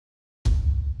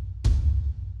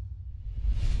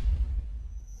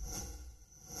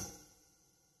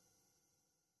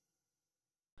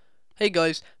Hey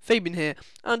guys, Fabian here,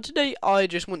 and today I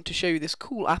just want to show you this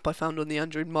cool app I found on the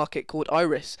Android market called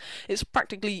Iris. It's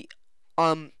practically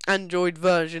Android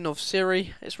version of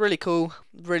Siri. It's really cool,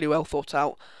 really well thought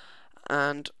out,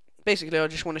 and basically I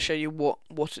just want to show you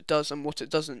what it does and what it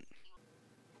doesn't.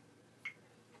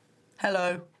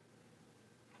 Hello.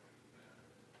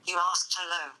 You asked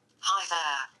hello. Hi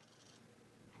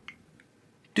there.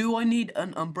 Do I need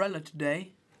an umbrella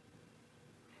today?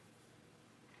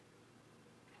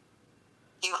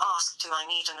 You asked, do I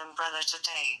need an umbrella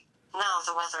today? Now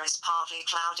the weather is partly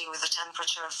cloudy with a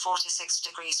temperature of 46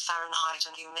 degrees Fahrenheit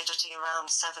and humidity around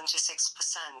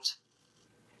 76%.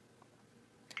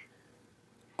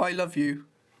 I love you.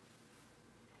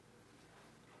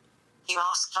 You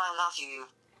asked, I love you.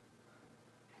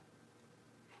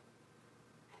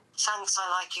 Thanks, I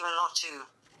like you a lot too.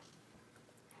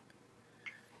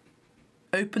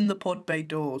 Open the pod bay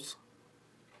doors.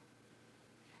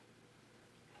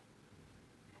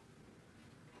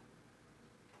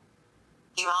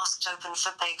 You asked open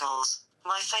for bagels.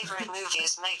 My favorite movie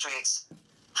is Matrix.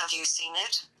 Have you seen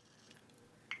it?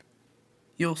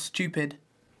 You're stupid.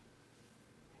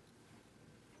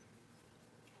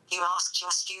 You asked,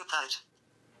 you're stupid.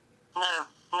 No,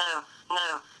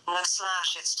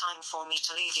 it's time for me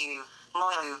to leave you.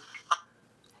 No.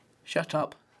 Shut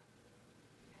up.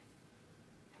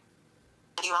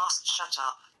 You asked, shut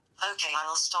up. Okay,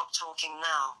 I'll stop talking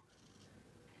now.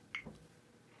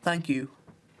 Thank you.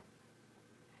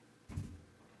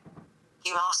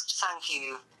 You asked, thank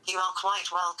you. You are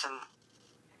quite welcome.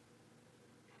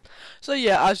 So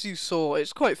yeah, as you saw,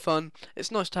 it's quite fun.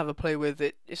 It's nice to have a play with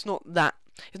it. It's not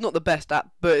the best app,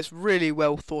 but it's really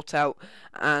well thought out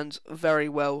and very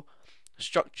well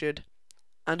structured,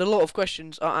 and a lot of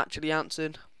questions are actually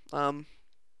answered. So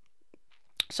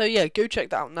yeah, go check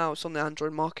that out now. It's on the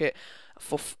Android market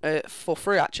for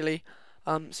free actually.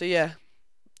 So yeah,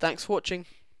 thanks for watching.